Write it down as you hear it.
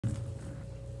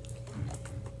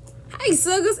Hey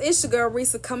Suggers, it's your girl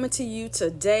Risa coming to you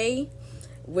today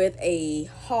with a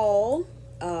haul.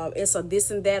 It's a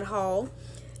this and that haul.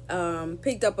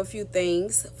 Picked up a few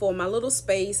things for my little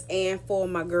space and for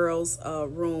my girls'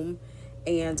 room,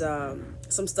 and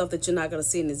some stuff that you're not gonna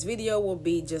see in this video will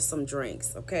be just some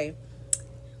drinks. Okay.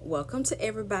 Welcome to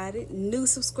everybody, new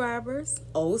subscribers,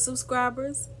 old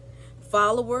subscribers,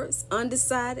 followers,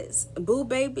 undecideds, boo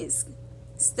babies,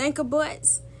 stinker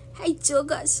butts. Hey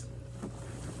Suggers.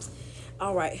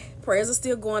 All right, prayers are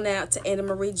still going out to Anna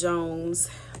Marie Jones.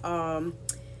 Y'all,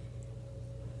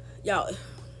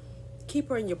 keep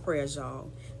her in your prayers, y'all.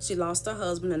 She lost her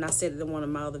husband, and I said it in one of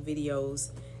my other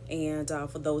videos. And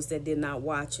for those that did not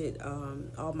watch it,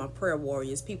 all my prayer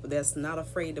warriors, people that's not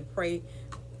afraid to pray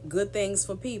good things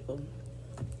for people,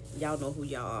 y'all know who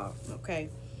y'all are, okay?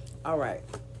 All right,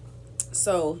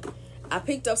 so I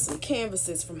picked up some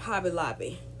canvases from Hobby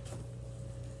Lobby.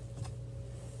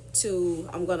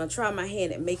 I'm gonna try my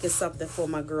hand at making something for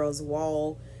my girls'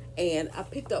 wall, and I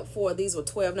picked up four. These were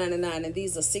 $12.99, and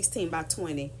these are 16 by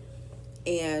 20,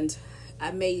 and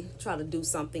I may try to do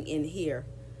something in here.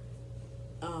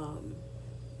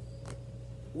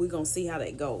 We're gonna see how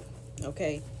that go,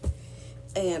 okay?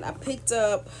 And I picked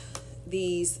up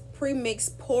these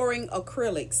pre-mixed pouring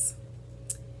acrylics,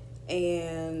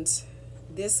 and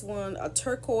this one, a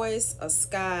turquoise, a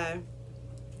sky,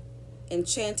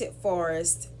 Enchanted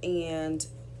Forest, and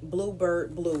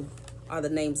Bluebird Blue are the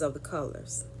names of the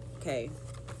colors, okay?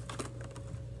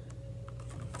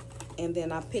 And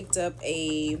then I picked up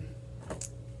a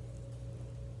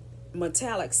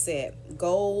metallic set,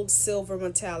 gold, silver,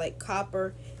 metallic,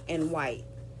 copper, and white.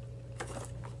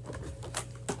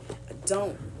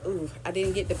 I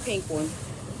didn't get the pink one,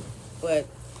 but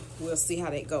we'll see how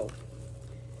that go.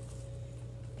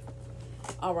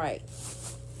 All right,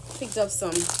 picked up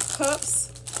some cups.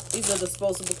 These are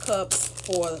disposable cups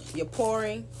for your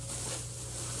pouring.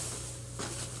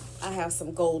 I have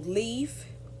some gold leaf.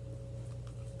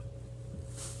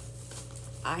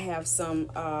 I have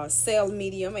some sail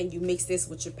medium, and you mix this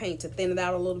with your paint to thin it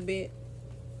out a little bit.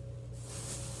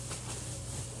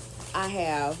 I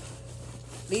have,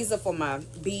 these are for my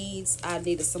beads. I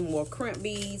needed some more crimp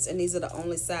beads, and these are the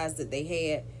only size that they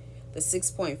had, the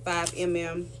 6.5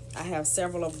 mm. I have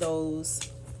several of those.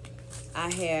 I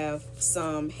have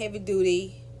some heavy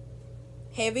duty,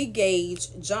 heavy gauge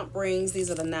jump rings.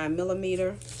 These are the 9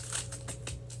 mm.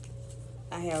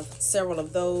 I have several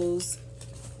of those.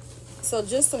 So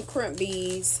just some crimp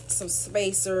beads, some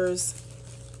spacers,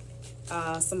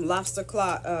 some lobster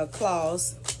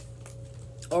claws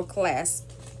or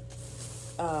clasp.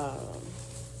 I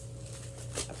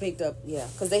picked up, yeah,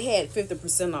 because they had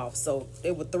 50% off, so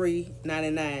they were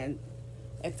 $3.99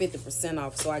 at 50%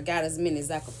 off. So I got as many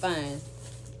as I could find,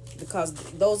 because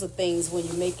those are things when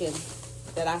you're making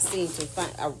that I seem to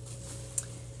find.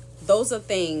 Those are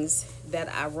things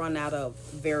that I run out of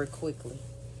very quickly.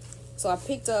 So I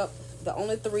picked up the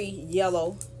only 3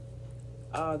 yellow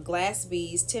glass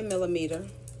beads, 10 mm,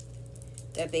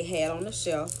 that they had on the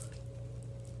shelf.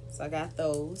 So I got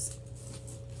those.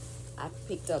 I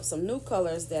picked up some new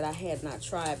colors that I had not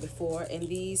tried before, and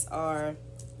these are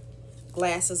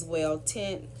glass as well,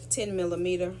 10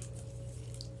 mm,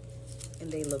 and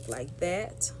they look like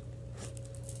that.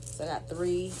 So I got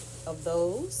 3 of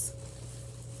those.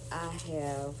 I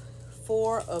have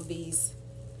 4 of these.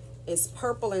 It's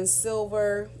purple and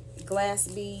silver glass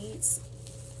beads.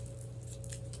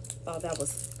 Thought that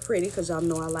was pretty, because y'all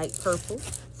know I like purple.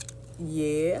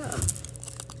 Yeah,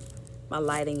 my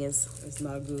lighting is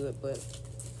not good, but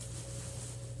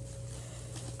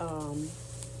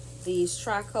these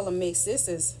tricolor mix, this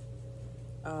is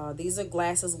these are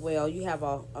glass as well. You have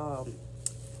a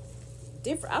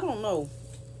different, I don't know,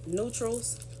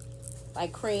 neutrals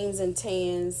like creams and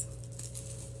tans.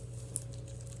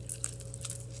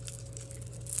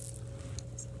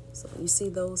 So you see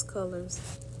those colors?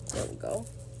 There we go.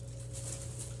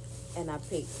 And I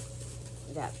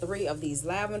got 3 of these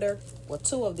lavender, or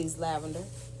 2 of these lavender.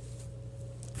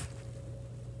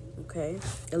 Okay,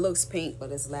 it looks pink,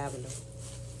 but it's lavender.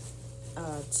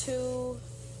 2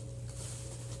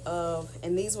 of,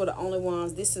 and these were the only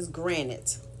ones. This is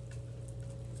granite.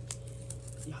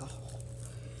 Y'all,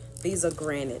 these are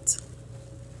granite.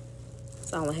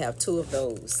 So I only have 2 of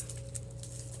those.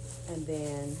 And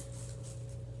then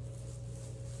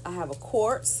I have a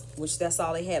quartz, which that's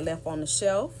all they had left on the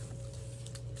shelf.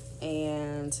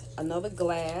 And another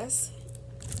glass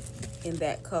in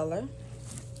that color.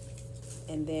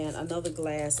 And then another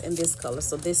glass in this color.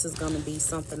 So this is going to be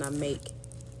something I make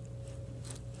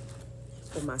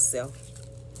for myself.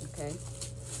 Okay.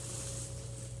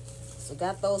 So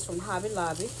got those from Hobby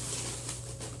Lobby.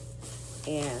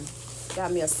 And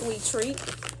got me a sweet treat.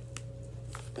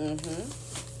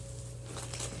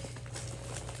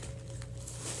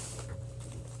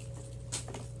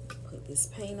 Put this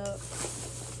paint up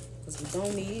because we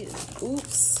don't need it.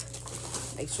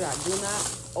 Oops. Make sure I do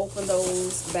not open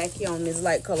those back here on this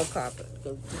light color carpet.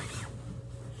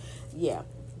 Yeah.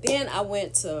 Then I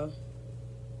went to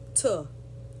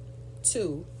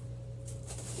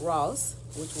Ross,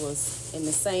 which was in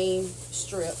the same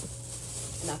strip.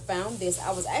 And I found this.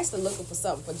 I was actually looking for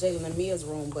something for Jalen and Mia's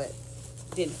room, but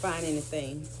didn't find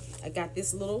anything. I got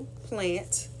this little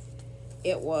plant.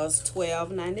 It was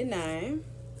 $12.99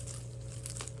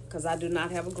 because I do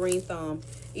not have a green thumb,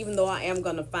 even though I am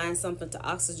going to find something to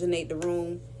oxygenate the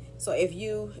room. So if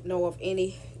you know of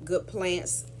any good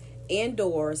plants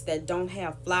indoors that don't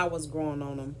have flowers growing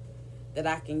on them that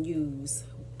I can use,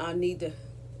 I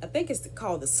think it's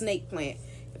called the snake plant.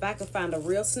 If I can find a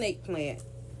real snake plant,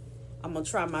 I'm going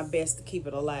to try my best to keep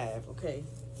it alive, okay?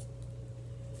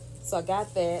 So I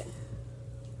got that.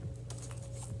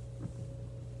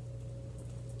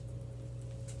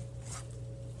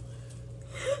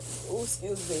 Oh,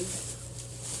 excuse me.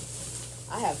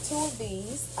 I have 2 of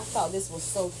these. I thought this was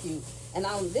so cute. And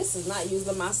this is not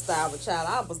usually my style, but child,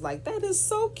 I was like, that is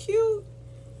so cute.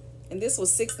 And this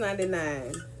was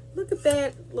 $6.99. Look at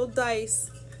that little dice.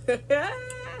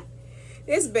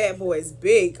 This bad boy is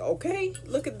big, okay?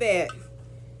 Look at that.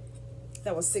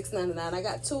 That was $6.99. I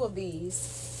got 2 of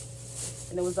these.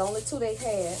 And it was the only 2 they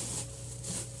had.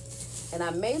 And I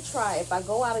may try, if I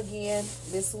go out again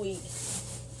this week,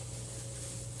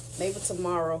 maybe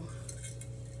tomorrow.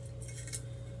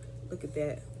 Look at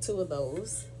that. 2 of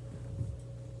those.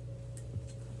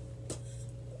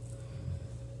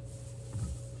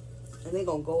 And they're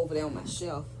going to go over there on my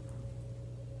shelf.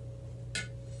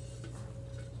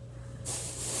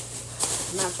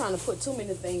 I'm not trying to put too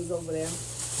many things over there.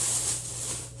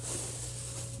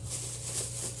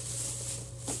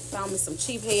 Found me some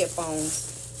cheap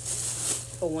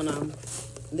headphones for when I'm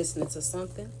listening to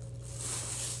something.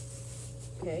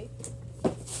 Okay.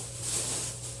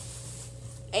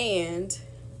 And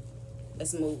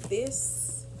let's move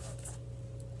this.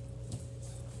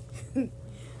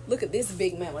 Look at this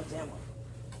big mama jamma.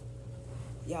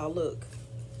 Y'all look.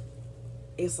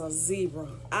 It's a zebra.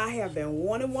 I have been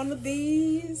wanting one of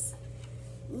these.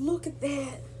 Look at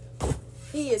that.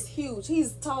 He is huge. He's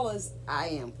as tall as I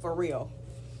am, for real.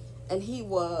 And he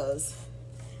was,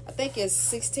 I think it's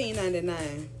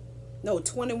 $16.99. No,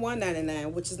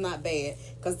 $21.99, which is not bad.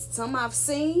 Because some I've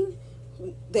seen,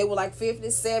 they were like $50,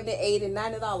 $70, $80,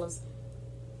 $90.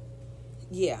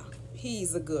 Yeah,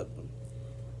 he's a good one.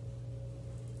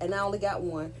 And I only got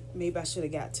 1. Maybe I should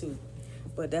have got 2.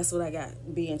 But that's what I got,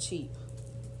 being cheap.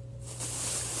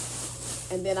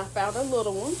 And then I found a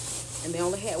little one. And they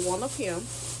only had 1 of him.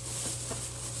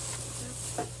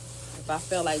 If I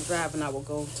felt like driving, I would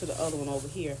go to the other one over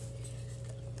here.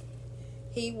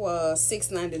 He was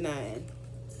 $6.99.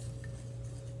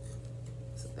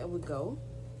 So there we go.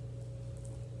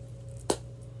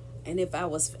 And if I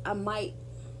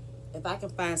can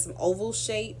find some oval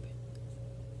shape,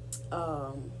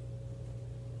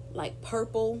 like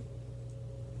purple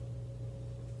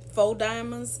faux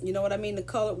diamonds, you know what I mean, the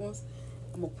colored ones,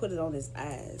 I'm gonna put it on his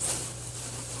eyes.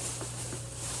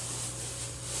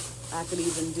 I could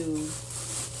even do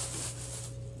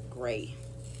gray.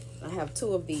 I have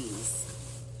 2 of these.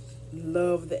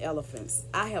 Love the elephants.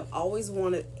 I have always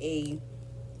wanted a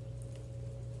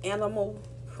animal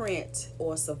print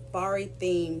or safari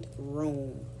themed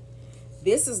room.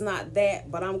 This is not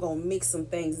that, but I'm gonna mix some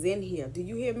things in here. Do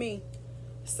you hear me?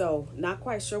 So not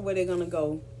quite sure where they're gonna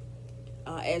go.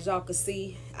 As y'all can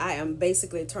see, I am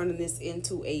basically turning this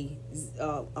into a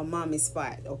mommy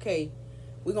spot. Okay,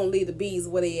 we're gonna leave the bees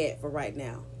where they at for right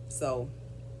now. So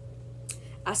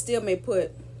I still may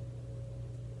put,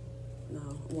 no,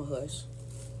 I'm gonna hush.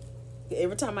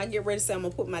 Every time I get ready to say I'm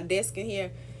gonna put my desk in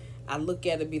here, I look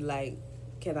at it and be like,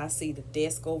 can I see the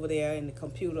desk over there and the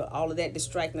computer, all of that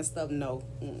distracting stuff? No.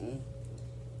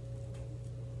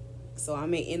 So I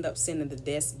may end up sending the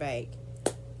desk back.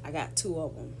 I got 2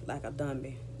 of them, like a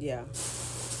dummy. Yeah.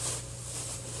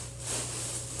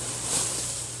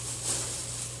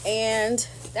 And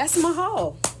that's my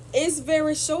haul. It's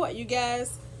very short, you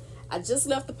guys. I just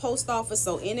left the post office,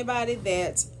 so anybody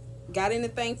that got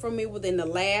anything from me within the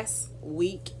last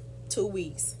week, 2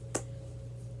 weeks,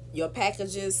 your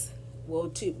packages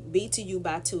will be to you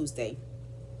by Tuesday,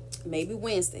 maybe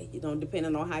Wednesday,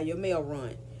 depending on how your mail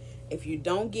run. If you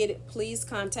don't get it, please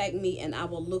contact me and I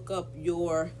will look up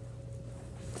your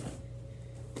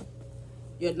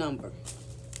number,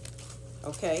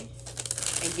 okay,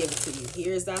 and give it to you.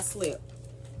 Here's our slip.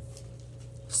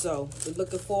 So we're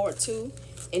looking forward to.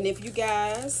 And if you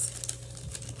guys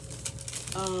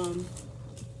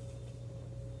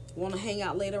want to hang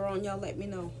out later on, y'all let me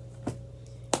know.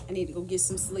 I need to go get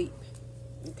some sleep.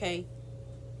 Okay?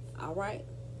 All right.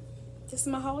 This is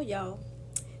my haul, y'all.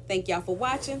 Thank y'all for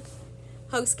watching.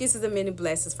 Hugs, kisses, and many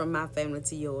blessings from my family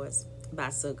to yours.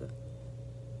 Bye, sugar.